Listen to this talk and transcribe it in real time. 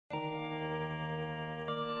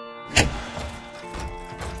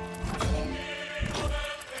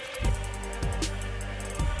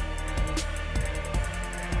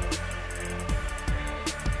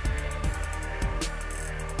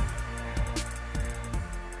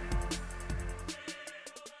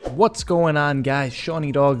What's going on, guys?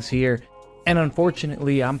 Shawnee Dogs here, and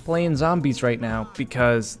unfortunately I'm playing zombies right now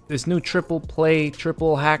because this new triple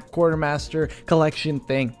hack quartermaster collection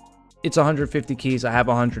thing, it's 150 keys. I have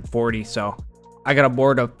 140, so I got a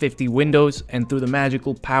board of 50 windows, and through the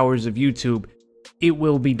magical powers of YouTube, it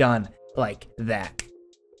will be done like that.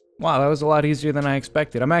 Wow, that was a lot easier than I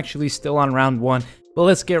expected. I'm actually still on round 1, but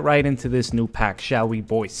let's get right into this new pack, shall we,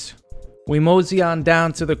 boys? We mosey on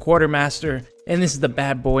down to the Quartermaster, and this is the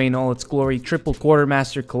bad boy in all its glory. Triple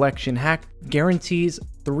Quartermaster Collection Hack guarantees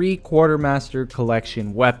 3 Quartermaster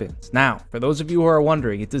Collection weapons. Now, for those of you who are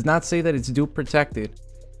wondering, it does not say that it's dupe protected,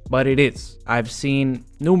 but it is. I've seen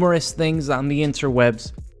numerous things on the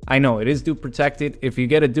interwebs. I know it is dupe protected. If you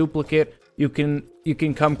get a duplicate, you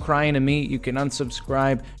can come crying to me. You can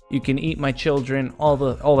unsubscribe. You can eat my children. All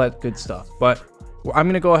that good stuff. But I'm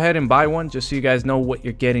gonna go ahead and buy one just so you guys know what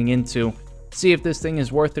you're getting into. See if this thing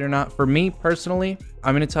is worth it or not. For me personally,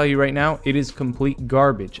 I'm gonna tell you right now, it is complete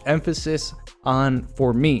garbage. Emphasis on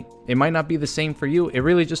for me. It might not be the same for you. It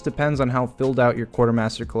really just depends on how filled out your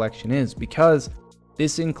Quartermaster collection is, because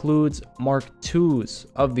this includes Mark IIs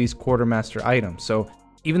of these Quartermaster items. So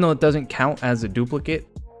even though it doesn't count as a duplicate,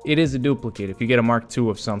 it is a duplicate if you get a Mark II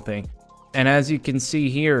of something. And as you can see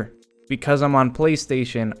here, because I'm on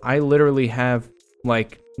PlayStation, I literally have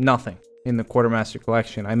like nothing in the Quartermaster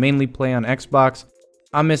collection. I mainly play on Xbox.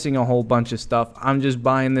 I'm missing a whole bunch of stuff. I'm just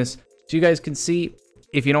buying this so you guys can see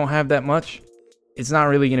if you don't have that much, it's not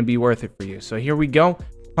really going to be worth it for you. So here we go.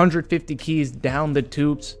 150 keys down the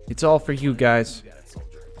tubes. It's all for you guys.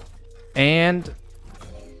 And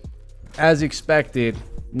as expected,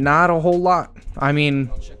 not a whole lot. I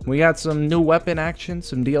mean, we got some new weapon action,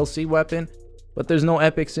 some DLC weapon, but there's no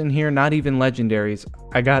epics in here, not even legendaries.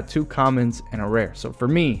 I got 2 commons and a rare. So for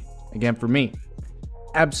me, again, for me,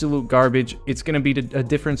 absolute garbage. It's going to be a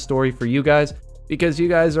different story for you guys because you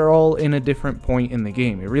guys are all in a different point in the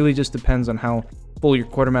game. It really just depends on how full your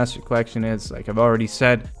Quartermaster collection is, like I've already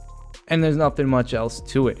said, and there's nothing much else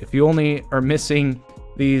to it. If you only are missing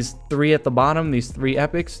these 3 at the bottom, these 3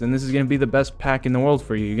 epics, then this is going to be the best pack in the world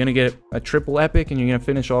for you. You're going to get a triple epic and you're going to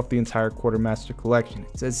finish off the entire Quartermaster collection.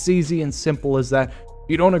 It's as easy and simple as that. If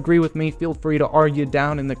you don't agree with me, feel free to argue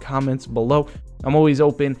down in the comments below. I'm always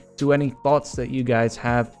open to any thoughts that you guys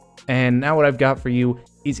have. And now what I've got for you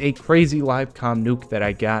is a crazy live comm nuke that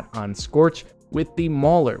I got on Scorch with the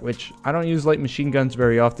Mauler, which I don't use light machine guns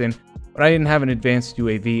very often, but I didn't have an advanced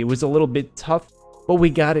UAV. It was a little bit tough, but we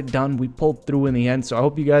got it done. We pulled through in the end, so I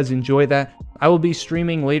hope you guys enjoy that. I will be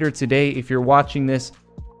streaming later today. If you're watching this,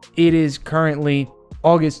 it is currently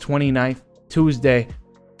August 29th, Tuesday.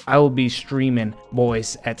 I will be streaming,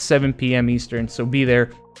 boys, at 7 p.m. Eastern, so be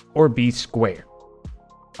there or be square.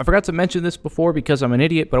 I forgot to mention this before because I'm an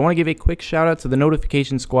idiot, but I want to give a quick shout out to the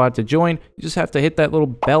notification squad. To join, you just have to hit that little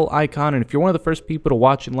bell icon, and if you're one of the first people to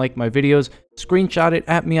watch and like my videos, screenshot it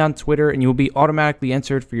at me on Twitter and you'll be automatically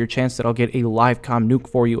entered for your chance that I'll get a live comm nuke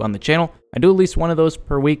for you on the channel. I do at least one of those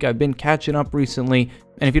per week. I've been catching up recently,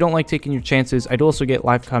 and if you don't like taking your chances, I do also get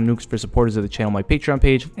live comm nukes for supporters of the channel, my Patreon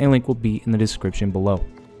page, and link will be in the description below.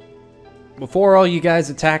 Before all you guys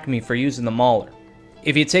attack me for using the Mauler,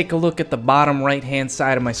 if you take a look at the bottom right hand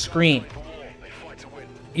side of my screen,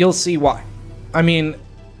 you'll see why. I mean,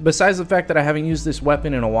 besides the fact that I haven't used this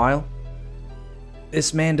weapon in a while,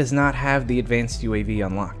 this man does not have the advanced UAV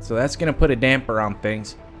unlocked, so that's going to put a damper on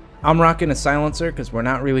things. I'm rocking a silencer because we're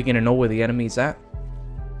not really going to know where the enemy's at,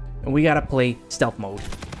 and we got to play stealth mode.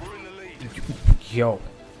 Yo,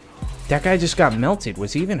 that guy just got melted.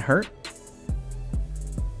 Was he even hurt?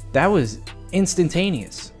 That was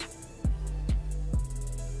instantaneous.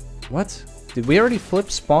 What? Did we already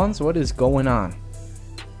flip spawns? What is going on?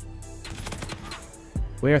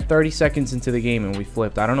 We are 30 seconds into the game and we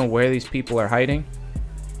flipped. I don't know where these people are hiding.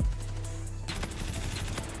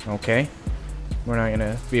 Okay. We're not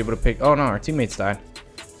gonna be able to pick... Oh no, our teammates died.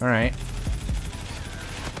 Alright.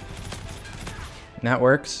 That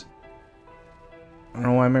works. I don't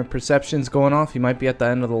know why my perception's going off. He might be at the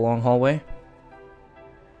end of the long hallway.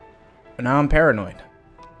 But now I'm paranoid.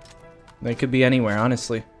 They could be anywhere,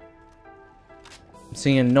 honestly. I'm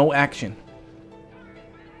seeing no action.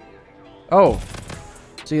 Oh.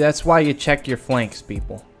 See, that's why you check your flanks,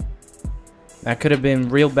 people. That could have been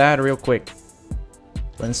real bad real quick.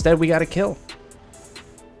 But instead, we got a kill.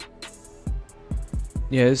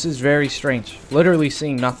 Yeah, this is very strange. Literally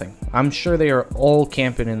seeing nothing. I'm sure they are all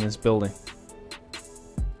camping in this building.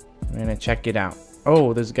 I'm gonna check it out.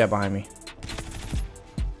 Oh, there's a guy behind me.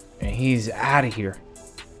 And he's out of here.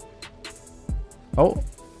 Oh.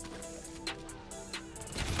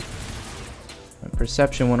 My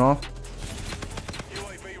perception went off.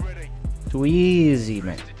 Too easy,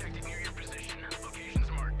 man.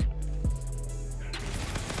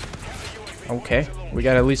 Okay, we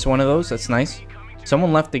got at least one of those. That's nice.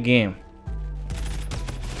 Someone left the game.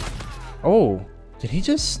 Oh, did he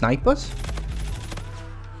just snipe us?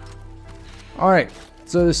 Alright,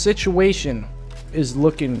 so the situation is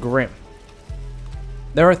looking grim.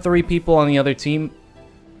 There are 3 people on the other team,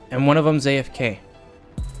 and one of them's AFK.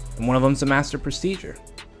 And one of them's a Master Prestiger.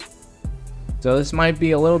 So this might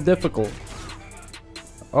be a little difficult.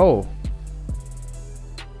 Oh.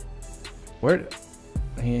 Where?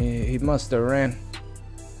 He must have ran.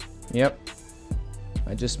 Yep.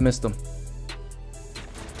 I just missed him.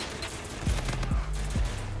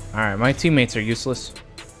 Alright, my teammates are useless.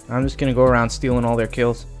 I'm just gonna go around stealing all their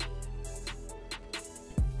kills.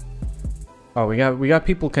 Oh, we got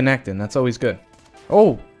people connecting. That's always good.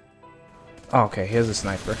 Oh! Okay, here's a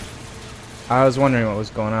sniper. I was wondering what was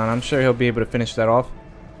going on. I'm sure he'll be able to finish that off.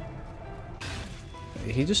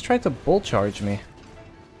 He just tried to bull charge me.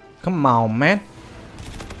 Come on, man.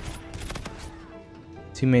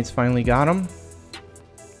 Teammates finally got him.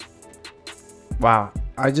 Wow.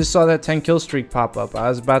 I just saw that 10 kill streak pop up. I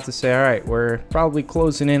was about to say, alright, we're probably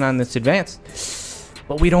closing in on this advance.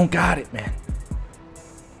 But we don't got it, man.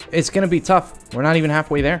 It's going to be tough. We're not even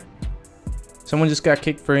halfway there. Someone just got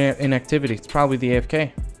kicked for inactivity. It's probably the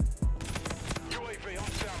AFK.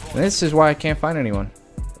 And this is why I can't find anyone.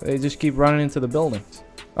 They just keep running into the buildings.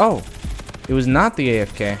 Oh, it was not the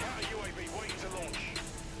AFK.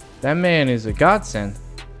 That man is a godsend.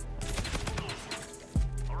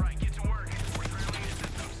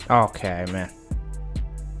 Okay, man.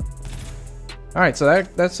 Alright, so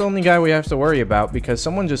that's the only guy we have to worry about because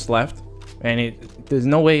someone just left. And there's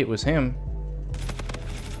no way it was him.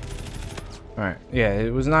 Alright, yeah,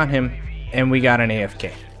 it was not him. And we got an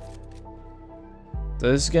AFK.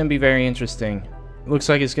 So this is going to be very interesting. It looks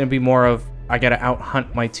like it's going to be more of, I got to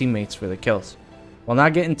out-hunt my teammates for the kills. While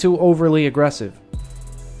not getting too overly aggressive.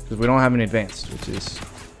 Because we don't have an advance, which is...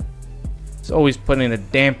 It's always putting a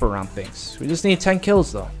damper on things. We just need 10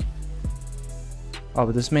 kills, though. Oh,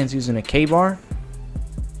 but this man's using a K-bar?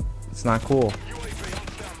 It's not cool.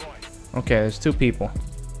 Okay, there's 2 people.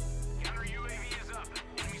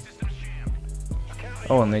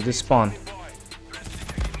 Oh, and they just spawned.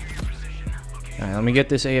 Alright, let me get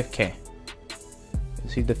this AFK.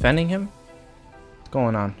 Is he defending him? What's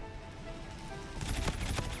going on?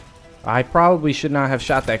 I probably should not have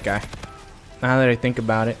shot that guy. Now that I think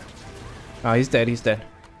about it. Oh, he's dead, he's dead.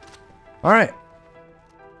 Alright.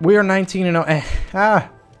 We are 19-0.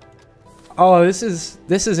 Oh, this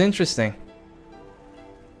is interesting.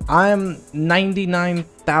 I'm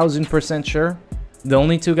 99,000% sure the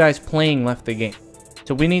only 2 guys playing left the game.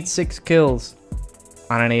 So we need 6 kills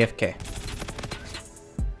on an AFK.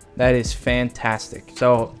 That is fantastic.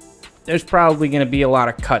 So there's probably going to be a lot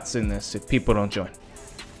of cuts in this if people don't join.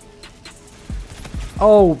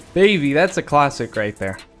 Oh, baby, that's a classic right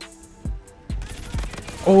there.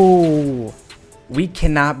 Oh, we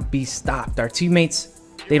cannot be stopped. Our teammates,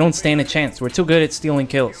 they don't stand a chance. We're too good at stealing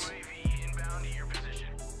kills.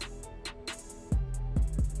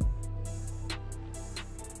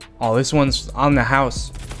 Oh, this one's on the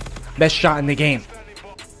house. Best shot in the game.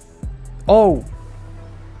 Oh.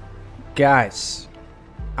 Guys.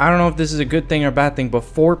 I don't know if this is a good thing or a bad thing, but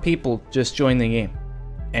 4 people just joined the game.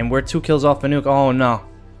 And we're 2 kills off a nuke. Oh, no.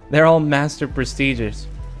 They're all Master Prestigers.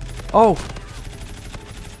 Oh.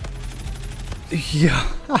 Yeah.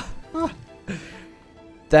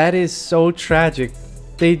 That is so tragic.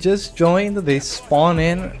 They just joined, they spawn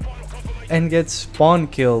in, and get spawn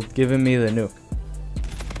killed, giving me the nuke.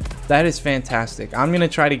 That is fantastic. I'm gonna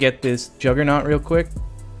try to get this Juggernaut real quick,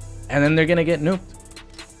 and then they're gonna get nuked.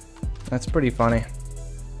 That's pretty funny.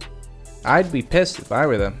 I'd be pissed if I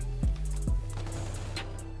were them.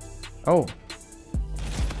 Oh.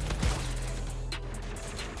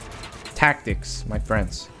 Tactics, my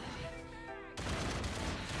friends.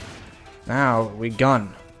 Now we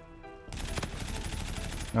gun.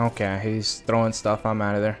 Okay, he's throwing stuff. I'm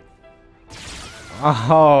out of there.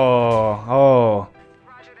 Oh.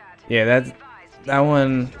 Yeah, that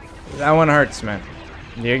one hurts, man.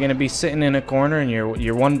 You're gonna be sitting in a corner, and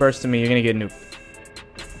you're one burst of me. You're gonna get nuked.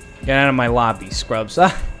 Get out of my lobby, scrubs.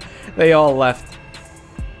 They all left.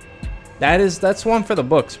 That's one for the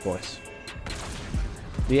books, boys.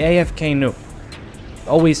 The AFK nuke,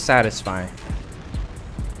 always satisfying.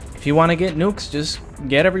 If you want to get nukes, just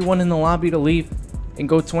get everyone in the lobby to leave and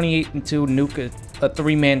go 28-2 nuke a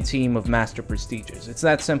 3-man team of Master Prestigers. It's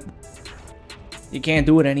that simple. You can't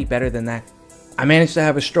do it any better than that. I managed to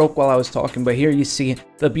have a stroke while I was talking, but here you see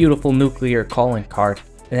the beautiful nuclear calling card.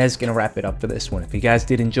 And that's going to wrap it up for this one. If you guys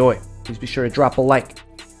did enjoy, please be sure to drop a like,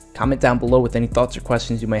 Comment down below with any thoughts or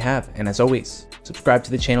questions you may have, and as always, subscribe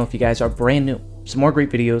to the channel if you guys are brand new. Some more great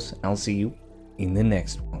videos, and I'll see you in the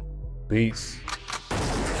next one. Peace.